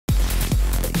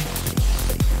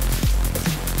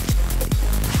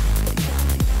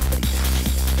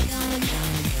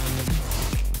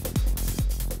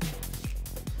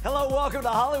welcome to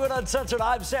Hollywood Uncensored.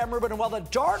 I'm Sam Rubin, and while the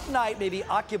Dark Knight may be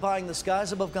occupying the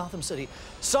skies above Gotham City,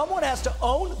 someone has to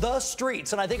own the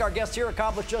streets, and I think our guests here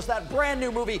accomplished just that. Brand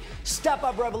new movie, Step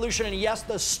Up Revolution, and yes,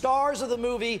 the stars of the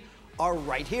movie are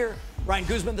right here. Ryan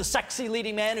Guzman, the sexy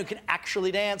leading man who can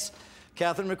actually dance.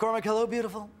 Kathryn McCormick, hello,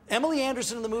 beautiful. Emily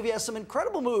Anderson in the movie has some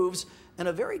incredible moves and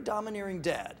a very domineering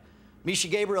dad. Misha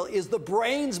Gabriel is the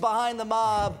brains behind the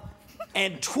mob,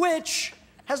 and Twitch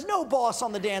has no boss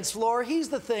on the dance floor. He's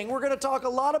the thing. We're going to talk a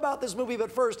lot about this movie, but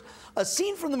first, a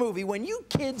scene from the movie when you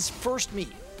kids first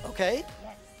meet, okay?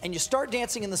 Yes. And you start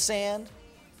dancing in the sand,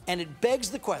 and it begs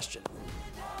the question,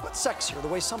 what's sexier, the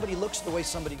way somebody looks or the way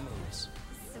somebody moves?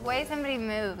 The way somebody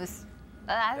moves.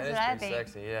 That's what I think.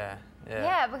 Sexy, yeah.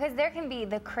 Yeah, because there can be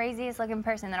the craziest looking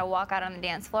person that'll walk out on the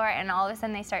dance floor and all of a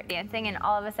sudden they start dancing and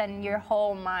all of a sudden your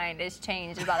whole mind is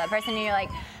changed about that person and you're like,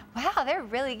 wow, they're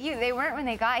really cute. They weren't when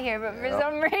they got here, but for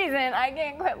some reason, I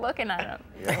can't quit looking at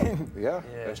them. Yeah,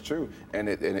 that's true. And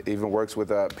it even works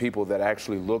with people that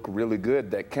actually look really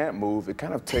good that can't move. It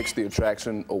kind of takes the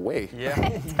attraction away.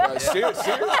 Yeah.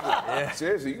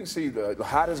 Seriously, you can see the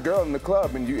hottest girl in the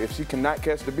club, and if she cannot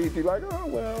catch the beat, you're like, oh,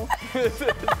 well.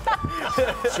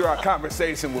 Sure, our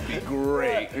conversation would be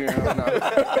great. You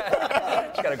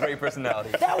know? She's got a great personality.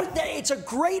 It's a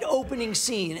great opening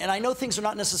scene, and I know things are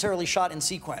not necessarily shot in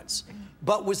sequence.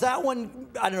 But was that one,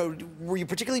 I don't know, were you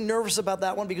particularly nervous about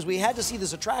that one? Because we had to see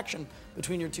this attraction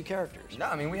between your two characters. No,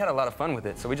 I mean, we had a lot of fun with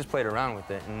it, so we just played around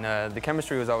with it. And the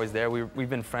chemistry was always there. We've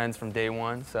been friends from day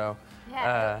one, so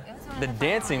the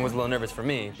dancing was a little nervous for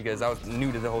me because I was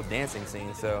new to the whole dancing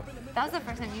scene, so. That was the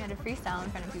first time you had to freestyle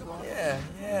in front of people.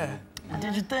 Yeah. You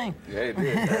did your thing. Yeah, you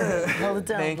did. Held it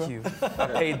down, Thank you. I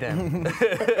paid them.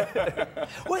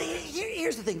 Well,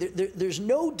 here's the thing. There's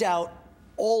no doubt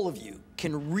all of you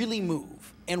can really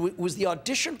move. And was the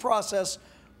audition process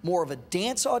more of a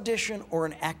dance audition or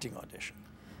an acting audition?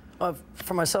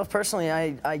 For myself personally,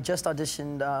 I just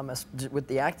auditioned with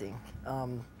the acting.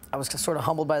 I was sort of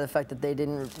humbled by the fact that they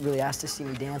didn't really ask to see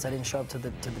me dance. I didn't show up to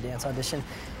the dance audition.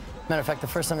 Matter of fact, the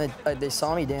first time they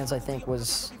saw me dance, I think,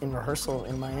 was in rehearsal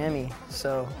in Miami.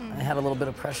 So I had a little bit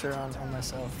of pressure on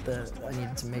myself that I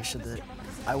needed to make sure that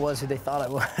I was who they thought I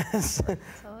was.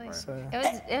 Totally. So,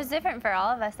 it was different for all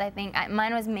of us, I think.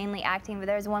 Mine was mainly acting, but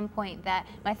there was one point that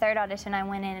my third audition, I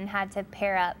went in and had to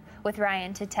pair up with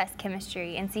Ryan to test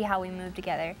chemistry and see how we moved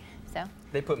together. So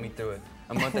They put me through it.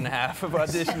 A month and a half of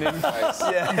auditioning. Nice.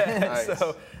 Yeah.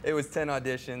 So it was 10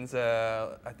 auditions.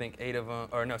 I think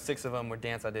 6 of them were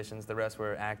dance auditions. The rest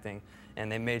were acting, and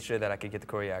they made sure that I could get the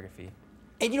choreography.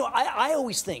 And you know, I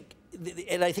always think,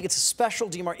 and I think it's a special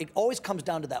DMR, it always comes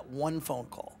down to that one phone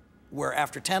call, where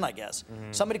after 10, I guess,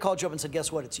 somebody called you up and said,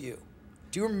 guess what, it's you.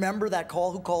 Do you remember that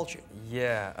call? Who called you?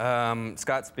 Yeah,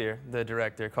 Scott Spear, the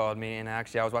director, called me, and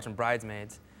actually I was watching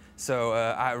Bridesmaids. So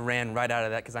I ran right out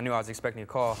of that because I knew I was expecting a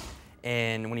call.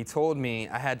 And when he told me,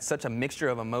 I had such a mixture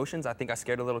of emotions. I think I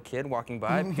scared a little kid walking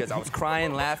by because I was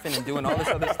crying, laughing, and doing all this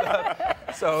other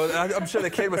stuff. So I'm sure the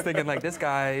kid was thinking, like, this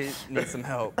guy needs some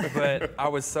help. But I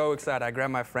was so excited. I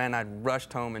grabbed my friend, I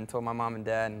rushed home and told my mom and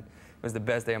dad, and it was the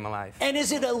best day of my life. And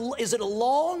is it a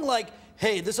long, like,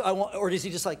 hey, this I want, or is he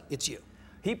just like, it's you?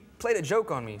 He played a joke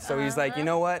on me. So he's like, you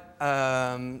know what?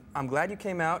 I'm glad you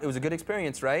came out. It was a good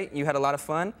experience, right? You had a lot of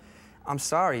fun. I'm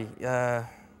sorry.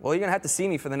 Well, you're gonna have to see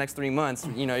me for the next 3 months.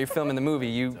 You know, you're filming the movie.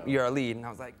 You're our lead. And I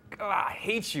was like, oh, I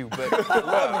hate you, but I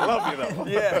love you though.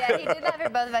 Yeah, he did that for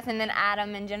both of us, and then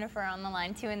Adam and Jennifer are on the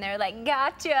line too, and they're like,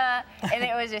 gotcha, and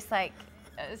it was just like,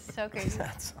 it was so crazy.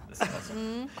 That's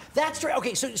awesome. That's true.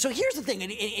 Okay, so here's the thing.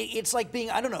 It's like being,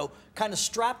 I don't know, kind of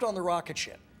strapped on the rocket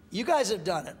ship. You guys have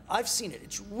done it. I've seen it.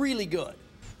 It's really good.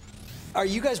 Are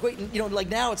you guys waiting? You know, like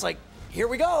now it's like, here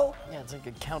we go. Yeah, it's like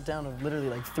a countdown of literally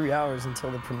like 3 hours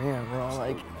until the premiere. We're all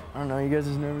like, I don't know, you guys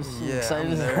are nervous? Yeah,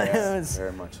 excited? I'm nervous.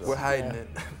 Very much so. We're hiding it,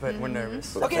 but we're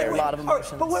nervous. Okay, a lot of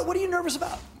emotions. But what are you nervous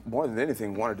about? More than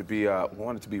anything, wanted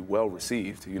to be well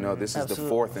received. You know, this is the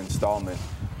 4th installment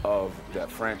of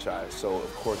that franchise, so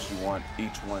of course you want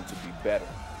each one to be better.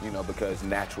 You know, because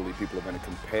naturally people are going to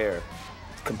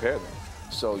compare them.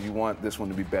 So you want this one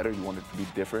to be better, you want it to be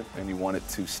different, and you want it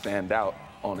to stand out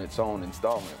on its own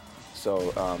installment.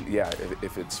 So yeah,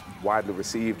 if it's widely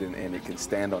received and it can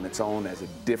stand on its own as a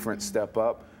different step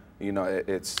up, you know,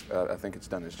 I think it's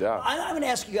done its job. I'm going to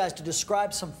ask you guys to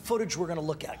describe some footage we're going to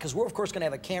look at, because we're, of course, going to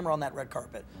have a camera on that red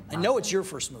carpet. I know it's your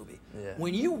first movie. Yeah.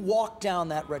 When you walk down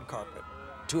that red carpet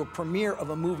to a premiere of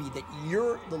a movie that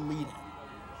you're the lead in,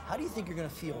 how do you think you're going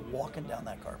to feel walking down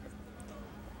that carpet?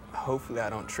 Hopefully I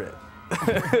don't trip.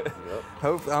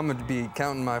 Hopefully I'm gonna be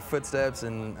counting my footsteps,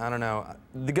 and I don't know.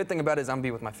 The good thing about it is I'm gonna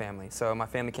be with my family. So my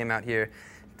family came out here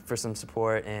for some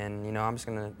support, and you know, I'm just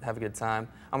gonna have a good time.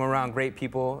 I'm around great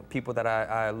people, people that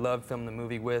I love filming the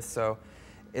movie with, so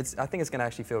I think it's gonna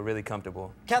actually feel really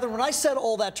comfortable. Kathryn, when I said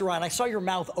all that to Ryan, I saw your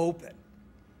mouth open.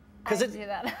 I do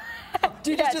that.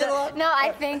 Do you just do that a lot? No,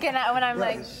 I think, and when I'm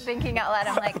like thinking out loud,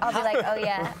 I'm like, I'll be like, oh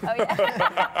yeah, oh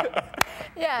yeah.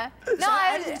 Yeah. So No,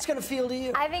 how do you think it's gonna feel to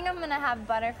you? I think I'm gonna have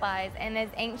butterflies, and as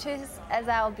anxious as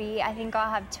I'll be, I think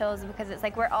I'll have chills because it's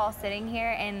like we're all sitting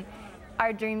here and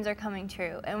our dreams are coming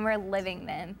true, and we're living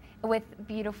them with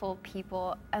beautiful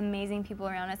people, amazing people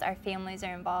around us. Our families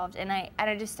are involved, and I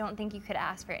just don't think you could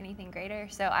ask for anything greater.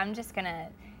 So I'm just gonna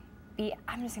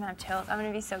have chills. I'm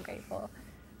gonna be so grateful.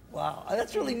 Wow,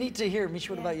 that's really neat to hear.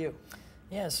 Misha, what about you?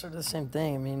 Yeah, it's sort of the same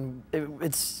thing. I mean,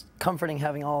 it's comforting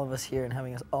having all of us here and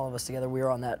having all of us together. We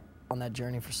were on that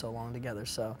journey for so long together.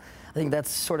 So I think that's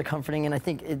sort of comforting, and I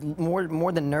think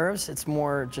more than nerves, it's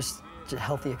more just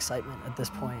healthy excitement at this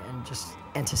point and just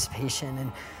anticipation.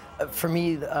 And for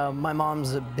me, my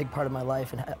mom's a big part of my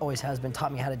life and always has been.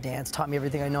 Taught me how to dance, taught me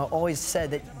everything I know. Always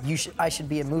said that I should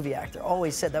be a movie actor.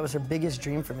 Always said that was her biggest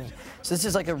dream for me. So this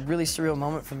is like a really surreal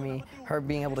moment for me, her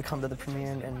being able to come to the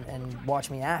premiere and watch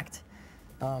me act.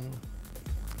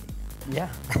 Yeah.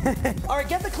 All right,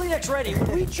 get the Kleenex ready.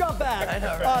 When we jump back, I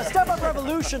know, right? Step Up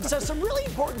Revolution says some really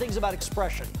important things about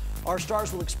expression. Our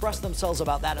stars will express themselves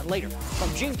about that and later.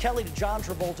 From Gene Kelly to John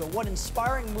Travolta, what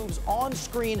inspiring moves on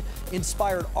screen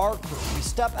inspired our crew? We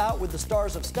step out with the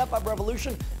stars of Step Up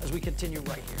Revolution as we continue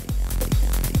right here.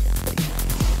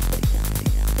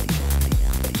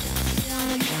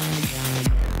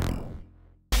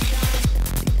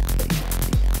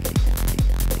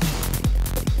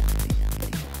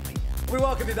 We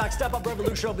welcome you back. Step Up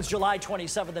Revolution opens July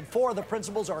 27th, and 4 of the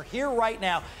principals are here right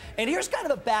now. And here's kind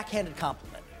of a backhanded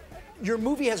compliment. Your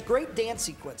movie has great dance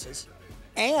sequences,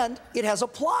 and it has a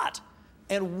plot.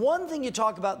 And one thing you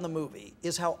talk about in the movie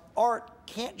is how art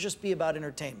can't just be about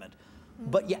entertainment,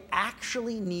 but you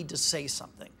actually need to say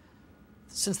something.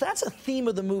 Since that's a theme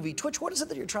of the movie, Twitch, what is it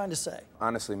that you're trying to say?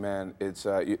 Honestly, man, it's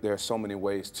there are so many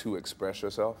ways to express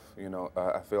yourself. You know,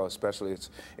 I feel especially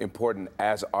it's important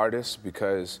as artists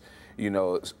because, you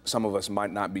know, some of us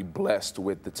might not be blessed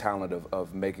with the talent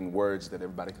of making words that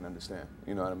everybody can understand.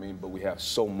 You know what I mean? But we have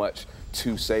so much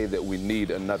to say that we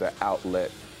need another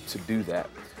outlet to do that.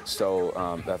 So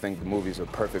I think the movie is a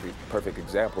perfect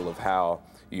example of how,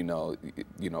 you know,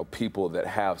 people that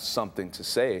have something to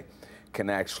say can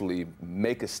actually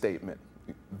make a statement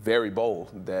very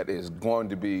bold that is going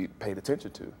to be paid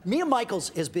attention to. Mia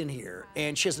Michaels has been here,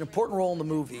 and she has an important role in the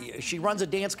movie. She runs a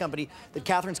dance company that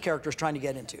Kathryn's character is trying to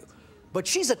get into. But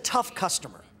she's a tough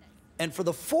customer. And for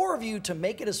the 4 of you to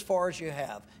make it as far as you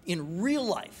have in real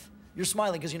life, you're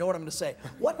smiling because you know what I'm going to say.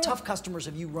 What tough customers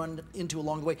have you run into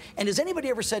along the way? And has anybody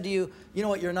ever said to you, you know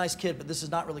what, you're a nice kid, but this is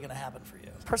not really going to happen for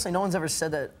you? Personally, no one's ever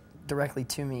said that directly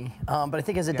to me, but I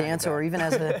think as a dancer or even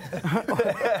as a,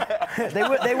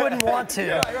 they wouldn't want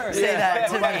to say that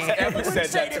to me. Ever said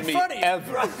that to me,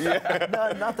 ever. Yeah.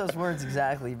 No, not those words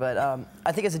exactly, but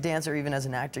I think as a dancer, even as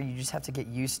an actor, you just have to get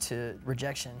used to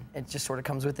rejection. It just sort of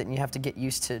comes with it, and you have to get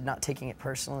used to not taking it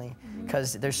personally,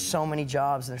 because there's so many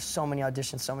jobs, there's so many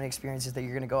auditions, so many experiences that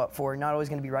you're going to go up for. You're not always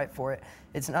going to be right for it.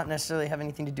 It's not necessarily have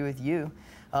anything to do with you.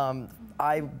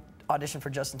 I auditioned for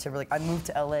Justin Timberlake. I moved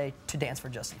to LA to dance for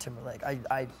Justin Timberlake.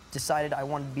 I decided I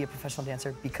wanted to be a professional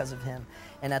dancer because of him.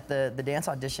 And at the dance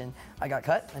audition, I got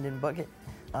cut and didn't book it.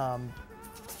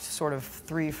 Sort of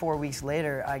 3-4 weeks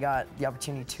later, I got the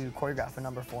opportunity to choreograph a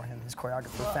number for him. His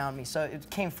choreographer found me. So it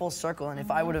came full circle, and if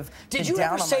I would have Did you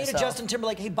ever say to Justin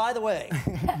Timberlake, hey, by the way,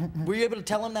 were you able to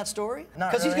tell him that story?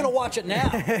 Because he's going to watch it now.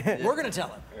 We're going to tell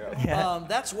him. Yeah.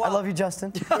 That's why. I love you,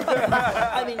 Justin.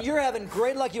 I mean, you're having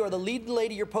great luck. You are the lead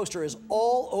lady. Your poster is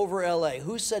all over LA.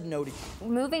 Who said no to you?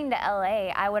 Moving to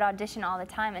LA, I would audition all the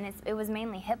time, and it was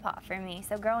mainly hip hop for me.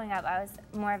 So growing up, I was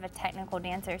more of a technical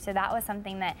dancer. So that was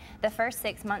something that the first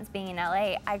 6 months being in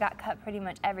LA, I got cut pretty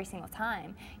much every single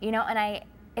time. You know, and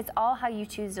it's all how you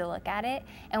choose to look at it.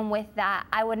 And with that,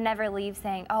 I would never leave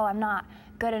saying, oh, I'm not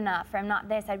good enough, or I'm not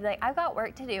this. I'd be like, I've got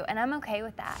work to do, and I'm okay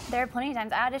with that. There are plenty of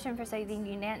times I auditioned for So You Think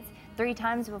You Can Dance 3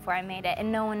 times before I made it,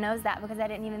 and no one knows that because I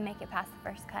didn't even make it past the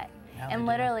first cut. And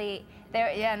literally,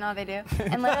 they do.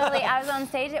 And literally, I was on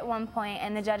stage at one point,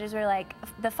 and the judges were like,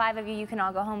 the 5 of you, you can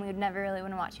all go home. We would never really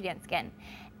want to watch you dance again.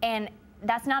 And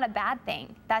that's not a bad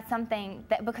thing. That's something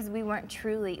that, because we didn't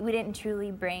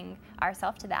truly bring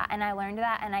ourselves to that. And I learned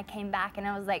that, and I came back, and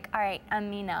I was like, all right, I'm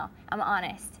me now. I'm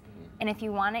honest. And if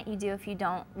you want it, you do. If you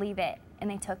don't, leave it. And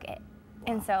they took it.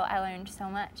 And so I learned so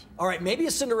much. All right, maybe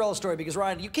a Cinderella story, because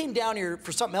Ryan, you came down here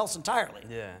for something else entirely.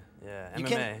 Yeah,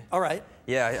 MMA. All right.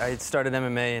 Yeah, I started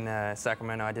MMA in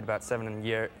Sacramento. I did about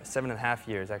 7.5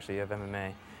 years actually of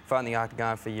MMA. Fought in the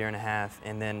octagon for a year and a half,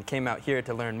 and then came out here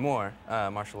to learn more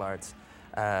martial arts,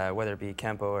 whether it be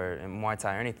Kempo or Muay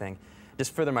Thai or anything,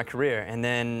 just further my career. And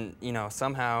then, you know,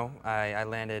 somehow I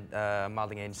landed a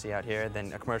modeling agency out here,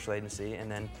 then a commercial agency,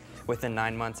 and then within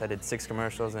 9 months I did 6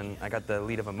 commercials and I got the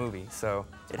lead of a movie. So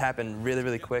it happened really,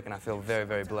 really quick, and I feel very,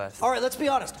 very blessed. All right, let's be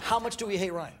honest. How much do we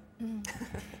hate Ryan?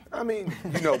 I mean,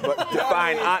 you know, but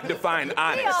define honest.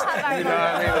 You know what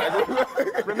I mean?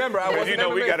 Like, remember, I was you know,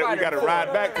 we gotta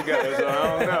ride back together. So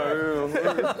I don't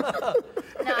know.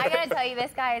 No, I gotta tell you,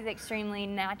 this guy is extremely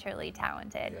naturally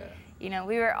talented. Yeah. You know,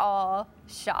 we were all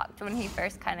shocked when he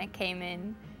first kind of came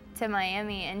in to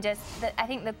Miami, and just I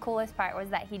think the coolest part was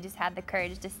that he just had the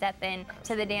courage to step in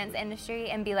to the dance industry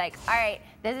and be like, all right,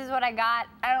 this is what I got.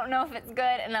 I don't know if it's good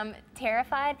and I'm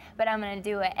terrified, but I'm gonna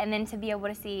do it. And then to be able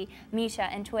to see Misha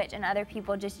and Twitch and other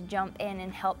people just jump in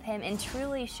and help him and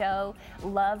truly show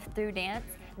love through dance,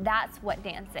 that's what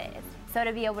dance is. So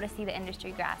to be able to see the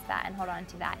industry grasp that and hold on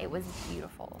to that, it was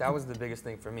beautiful. That was the biggest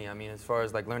thing for me. I mean, as far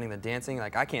as like learning the dancing,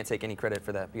 like I can't take any credit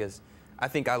for that, because I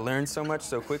think I learned so much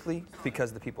so quickly because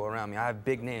of the people around me. I have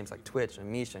big names like Twitch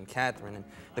and Misha and Kathryn and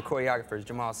the choreographers,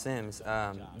 Jamal Sims,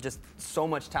 just so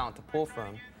much talent to pull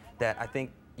from that I think,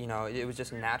 you know, it was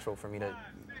just natural for me to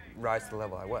rise to the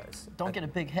level I was. Don't get a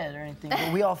big head or anything,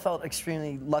 but we all felt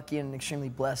extremely lucky and extremely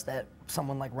blessed that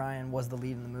someone like Ryan was the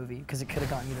lead in the movie, because it could have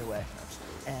gone either way.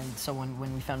 And so when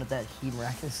we found out that he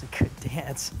miraculously could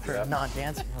dance for a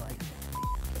non-dancer, we're like,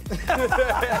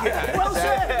 well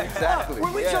said. Exactly.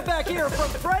 When we jump back here, from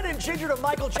Fred and Ginger to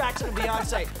Michael Jackson and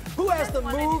Beyonce, who has the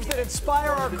moves that inspire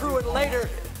our crew? And later,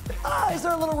 is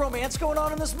there a little romance going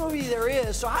on in this movie? There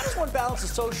is. So how does one balance a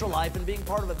social life and being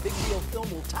part of a big deal film?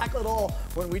 We'll tackle it all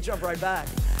when we jump right back.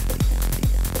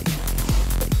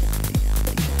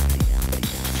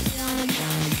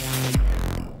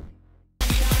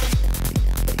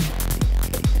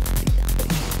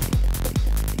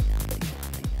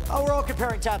 Oh, we're all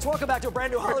comparing tats. Welcome back to a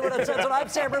brand new Hollywood Uncensored. I'm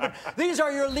Sam Rubin. These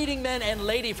are your leading men and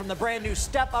lady from the brand new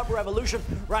Step Up Revolution.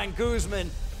 Ryan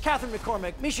Guzman, Kathryn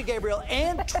McCormick, Misha Gabriel,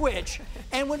 and Twitch.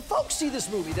 And when folks see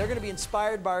this movie, they're going to be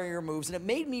inspired by your moves. And it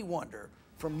made me wonder,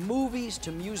 from movies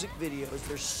to music videos,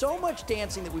 there's so much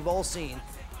dancing that we've all seen.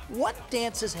 What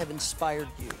dances have inspired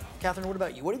you? Kathryn, what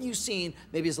about you? What have you seen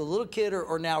maybe as a little kid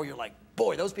or now you're like,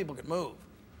 boy, those people can move?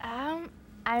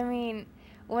 I mean,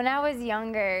 when I was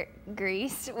younger,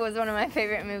 Grease was one of my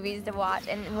favorite movies to watch,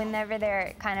 and whenever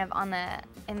they're kind of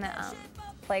in the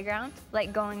playground,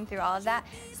 like going through all of that,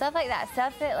 stuff like that,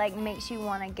 stuff that like makes you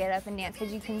want to get up and dance,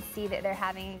 because you can see that they're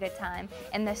having a good time,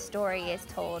 and the story is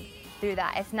told through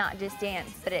that. It's not just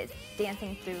dance, but it's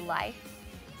dancing through life.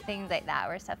 Things like that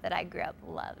were stuff that I grew up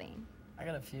loving. I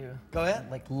got a few. Go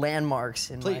ahead. Like landmarks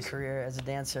in my Please. career as a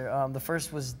dancer. The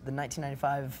first was the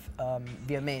 1995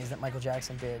 VMAs that Michael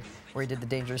Jackson did, where he did the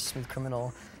Dangerous Smooth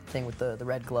Criminal thing with the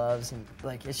red gloves, and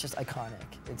like it's just iconic.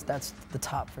 That's the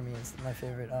top for me. It's my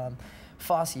favorite.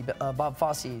 Bob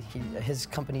Fosse, his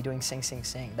company doing Sing Sing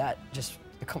Sing. That just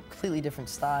a completely different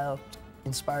style.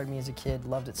 Inspired me as a kid,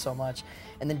 loved it so much.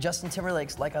 And then Justin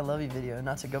Timberlake's Like I Love You video,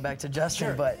 not to go back to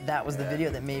Justin, but that was the video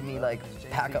that made me like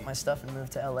pack up my stuff and move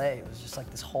to LA. It was just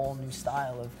like this whole new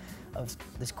style of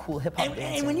this cool hip hop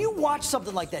dancing. And when you watch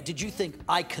something like that, did you think,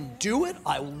 I can do it,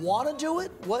 I want to do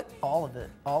it? What? All of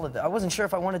it, all of it. I wasn't sure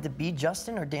if I wanted to be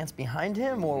Justin or dance behind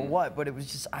him or what, but it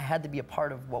was just, I had to be a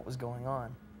part of what was going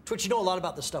on. Twitch, you know a lot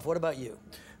about this stuff. What about you?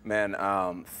 Man,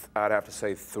 I'd have to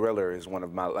say Thriller is one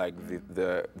of my, like,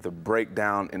 the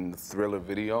breakdown in the Thriller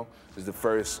video is the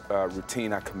first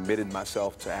routine I committed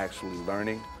myself to actually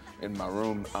learning in my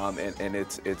room, and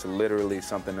it's literally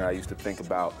something that I used to think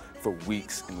about for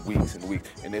weeks and weeks and weeks,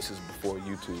 and this is before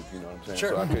YouTube, you know what I'm saying?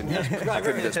 Sure. So I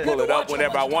couldn't just pull it up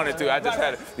whenever I wanted to. I just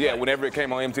had, whenever it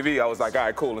came on MTV, I was like, all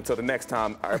right, cool, until the next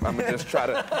time, I'm gonna just try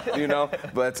to, you know?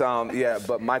 But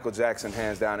but Michael Jackson,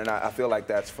 hands down, and I feel like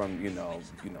that's from, you know,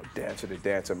 dancer to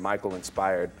dancer, Michael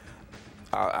inspired,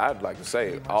 I'd like to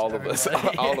say all of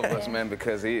us, man,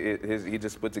 because he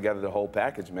just put together the whole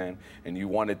package, man. And you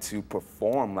wanted to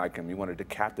perform like him, you wanted to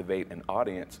captivate an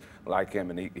audience like him,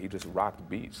 and he just rocked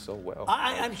beats so well.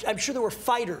 I'm sure there were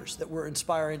fighters that were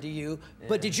inspiring to you,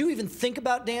 but did you even think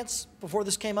about dance before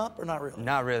this came up, or not really?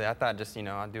 Not really. I thought just,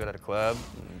 I'd do it at a club,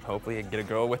 and hopefully get a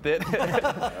girl with it.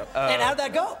 And how'd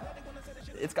that go?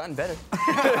 It's gotten better.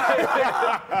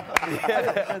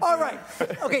 All right.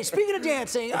 Okay. Speaking of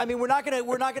dancing, I mean, we're not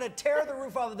gonna tear the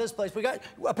roof off of this place.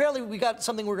 Apparently we got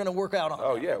something we're gonna work out on.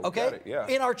 Oh yeah. Okay. Got it, yeah.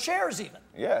 In our chairs even.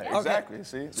 Yeah. Exactly. Okay.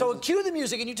 See. So cue the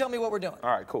music and you tell me what we're doing. All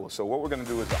right. Cool. So what we're gonna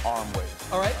do is the arm wave.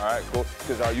 All right. All right. Cool.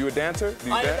 Because are you a dancer? Do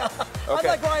you dance? I'm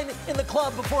like Ryan in the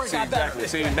club before it got exactly. better.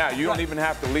 See, now you don't even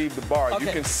have to leave the bar. Okay.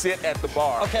 You can sit at the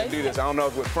bar and do this. I don't know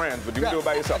if with friends, but you can do it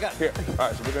by yourself. Here. All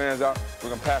right, so put your hands out. We're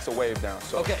going to pass a wave down.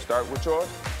 So start with yours,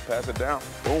 pass it down.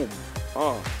 Boom.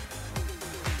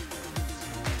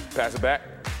 Pass it back.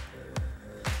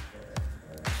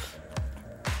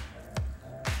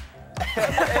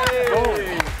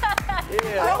 Boom.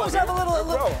 I almost have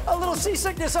a little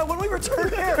seasickness when we return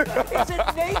here. Is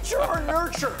it nature or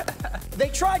nurture? They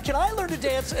tried. Can I learn to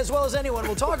dance as well as anyone?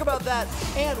 We'll talk about that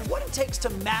and what it takes to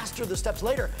master the steps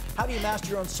later. How do you master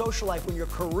your own social life when your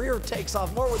career takes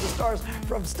off? More with the stars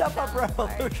from Step Up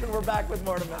Revolution. We're back with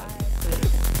more in a minute.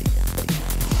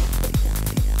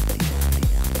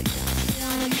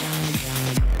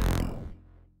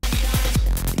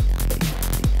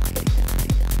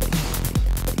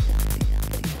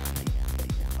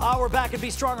 We're back and Be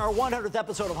Strong, our 100th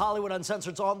episode of Hollywood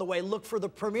Uncensored's on the way. Look for the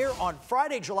premiere on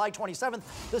Friday, July 27th.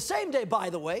 The same day, by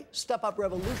the way, Step Up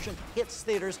Revolution hits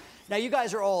theaters. Now, you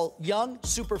guys are all young,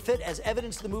 super fit. As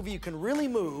evidence in the movie, you can really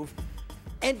move.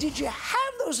 And did you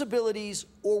have those abilities,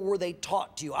 or were they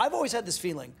taught to you? I've always had this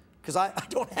feeling, because I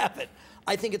don't have it.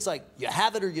 I think it's like, you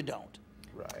have it or you don't.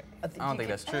 Right. I don't think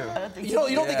that's true. You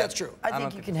don't think that's true? I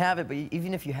think you can have it, but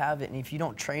even if you have it, and if you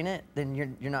don't train it, then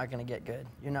you're not going to get good.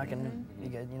 You're not going to be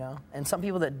good, you know? And some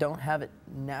people that don't have it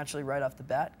naturally right off the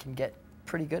bat can get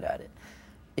pretty good at it.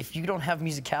 If you don't have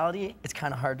musicality, it's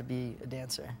kind of hard to be a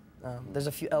dancer. There's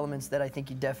a few elements that I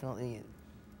think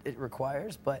it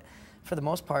requires, but for the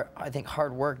most part, I think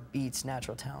hard work beats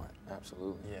natural talent.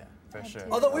 Absolutely. Yeah. For sure.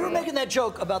 Although we were making that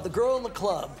joke about the girl in the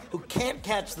club who can't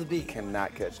catch the beat.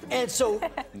 Cannot catch the beat. And so...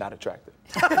 Not attractive.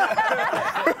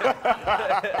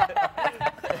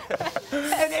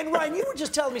 and Ryan, you were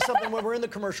just telling me something when we were in the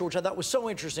commercial, which I thought was so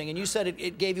interesting, and you said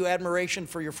it gave you admiration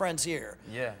for your friends here.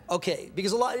 Yeah. Okay,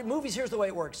 because a lot of movies, here's the way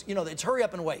it works. You know, it's hurry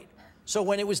up and wait. So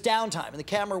when it was downtime and the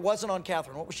camera wasn't on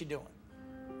Kathryn, what was she doing?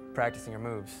 Practicing her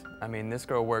moves. I mean, this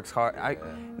girl works hard.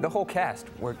 The whole cast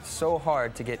worked so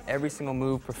hard to get every single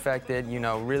move perfected, you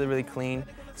know, really, really clean.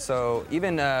 So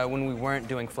even when we weren't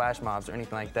doing flash mobs or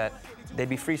anything like that, they'd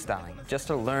be freestyling just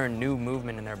to learn new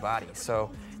movement in their body. So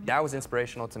that was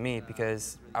inspirational to me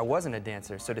because I wasn't a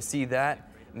dancer. So to see that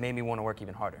made me want to work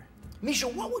even harder. Misha,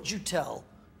 what would you tell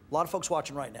a lot of folks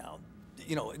watching right now,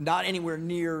 you know, not anywhere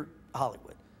near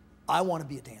Hollywood? I want to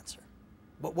be a dancer.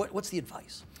 But what's the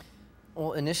advice?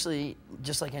 Well, initially,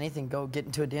 just like anything, go get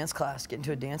into a dance class, get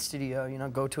into a dance studio, you know,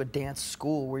 go to a dance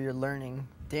school where you're learning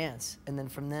dance. And then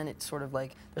from then, it's sort of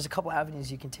like, there's a couple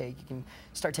avenues you can take. You can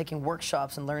start taking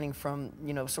workshops and learning from,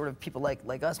 you know, sort of people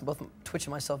like us, both Twitch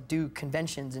and myself do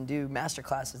conventions and do master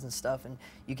classes and stuff, and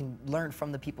you can learn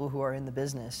from the people who are in the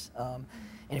business. And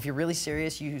if you're really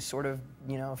serious, you sort of,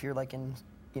 you know, if you're like in,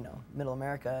 you know, middle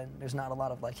America, and there's not a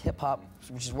lot of like hip hop,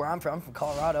 which is where I'm from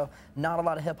Colorado, not a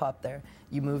lot of hip hop there.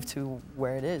 You move to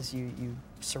where it is, you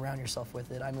surround yourself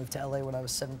with it. I moved to LA when I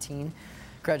was 17,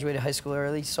 graduated high school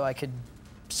early, so I could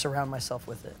surround myself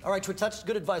with it. All right, Twitch, that's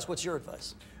good advice. What's your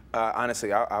advice?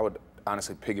 Honestly, I would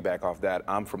honestly piggyback off that.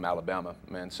 I'm from Alabama,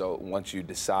 man. So once you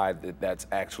decide that that's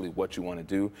actually what you want to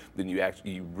do, then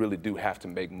you really do have to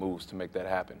make moves to make that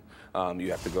happen. You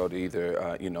have to go to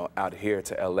either you know, out here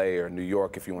to LA or New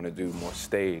York if you want to do more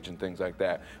stage and things like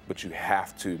that. But you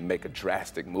have to make a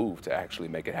drastic move to actually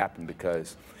make it happen,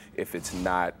 because if it's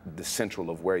not the central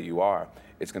of where you are,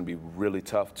 it's going to be really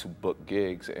tough to book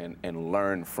gigs and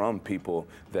learn from people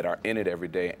that are in it every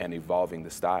day and evolving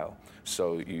the style.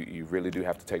 So you really do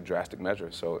have to take drastic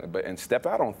measures. So, and step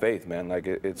out on faith, man. Like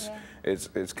it's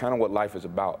kind of what life is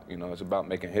about. You know, it's about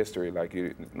making history. Like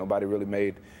nobody really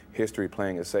made history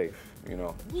playing it safe. You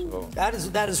know. So. That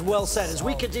is well said. As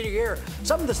we continue here,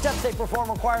 some of the steps they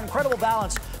perform require incredible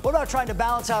balance. What about trying to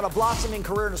balance out a blossoming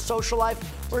career and a social life?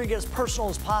 We're going to get as personal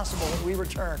as possible when we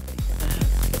return.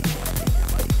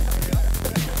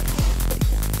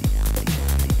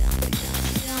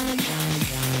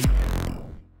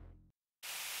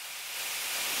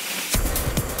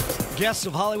 Guests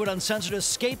of Hollywood Uncensored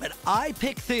escape at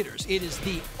iPick Theaters. It is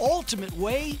the ultimate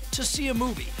way to see a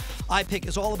movie. iPick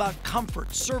is all about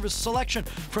comfort, service, selection,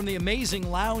 from the amazing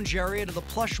lounge area to the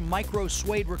plush micro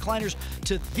suede recliners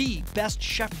to the best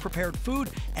chef-prepared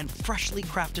food and freshly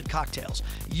crafted cocktails.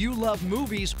 You love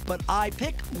movies, but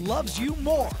iPick loves you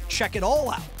more. Check it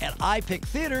all out at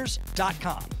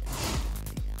iPicktheaters.com.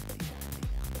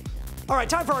 All right,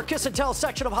 time for our Kiss and Tell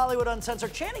section of Hollywood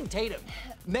Uncensored. Channing Tatum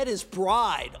met his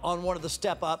bride on one of the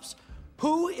step-ups.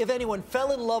 Who, if anyone,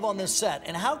 fell in love on this set?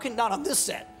 And how can, not on this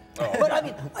set, but I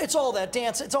mean, it's all that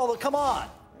dance, it's all the, come on.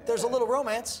 There's a little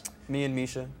romance. Me and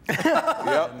Misha.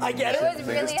 Yep. I get it. It was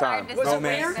really hard to Was it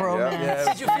separate. weird?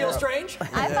 Yeah. Did you feel strange?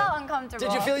 I felt uncomfortable.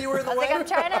 Did you feel you were in the I was way? like, I'm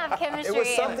trying to have chemistry. It was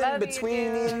something Both of you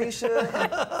between me and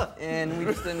Misha, and we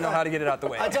just didn't know how to get it out the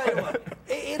way. I tell you what,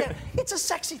 it's a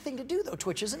sexy thing to do, though,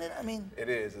 Twitch, isn't it? I mean, It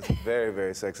is. It's a very,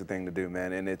 very sexy thing to do,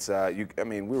 man. And it's, I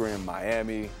mean, we were in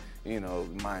Miami, you know,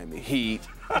 Miami Heat,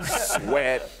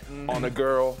 sweat on the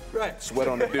girl, Right. sweat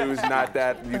on the dude is not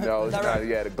that, you know, it's Not not, right.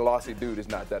 yeah, the glossy dude is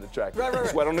not that attractive. Right.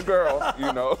 Sweat on the girl,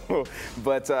 you know.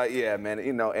 But yeah, man,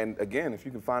 you know, and again, if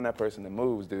you can find that person that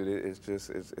moves, dude, it's just,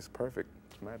 it's perfect.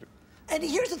 It's magic. and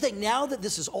here's the thing, now that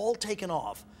this is all taken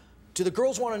off, do the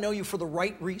girls want to know you for the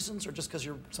right reasons or just because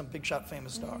you're some big shot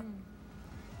famous star?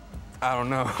 I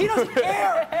don't know. He doesn't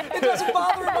care. It doesn't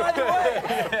bother him either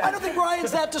way. I don't think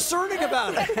Ryan's that discerning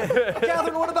about it.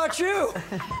 Kathryn, what about you?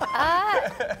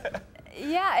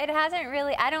 Yeah, it hasn't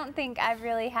really, I don't think I've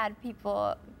really had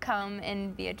people come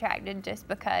and be attracted just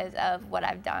because of what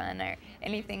I've done or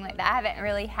anything like that. I haven't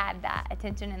really had that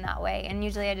attention in that way. And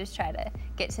usually I just try to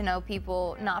get to know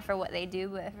people, not for what they do,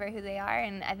 but for who they are.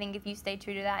 And I think if you stay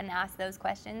true to that and ask those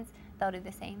questions, they'll do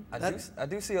the same. I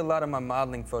do see a lot of my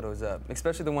modeling photos up,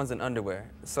 especially the ones in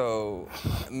underwear. So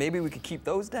maybe we could keep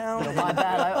those down. My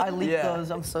bad. I leaked Yeah.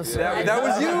 those. I'm so sorry. That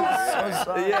was you? So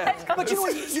sorry. Yeah. But you know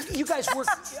what, you guys work,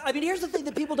 I mean, here's the thing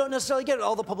that people don't necessarily get,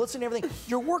 all the publicity and everything.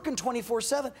 You're working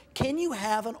 24/7. Can you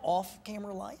have an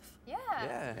off-camera life? Yeah.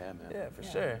 Yeah, man. yeah, for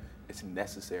sure. It's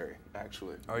necessary,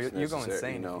 actually. Oh, It's you go necessary,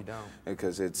 insane you know, if you don't.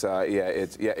 Because it's,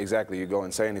 yeah, exactly. You go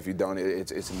insane if you don't.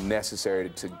 It's necessary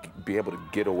to be able to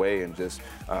get away and just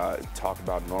talk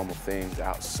about normal things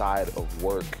outside of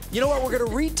work. You know what? We're going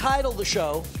to retitle the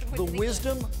show, The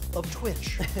Wisdom of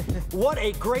Twitch. What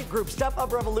a great group. Step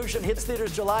Up Revolution hits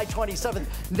theaters July 27th.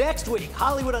 Next week,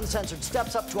 Hollywood Uncensored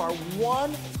steps up to our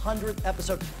 100th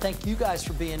episode. Thank you guys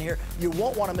for being here. You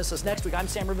won't want to miss us next week. I'm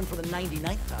Sam Rubin for the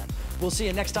 99th time. We'll see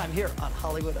you next time here on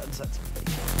Hollywood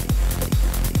Uncensored.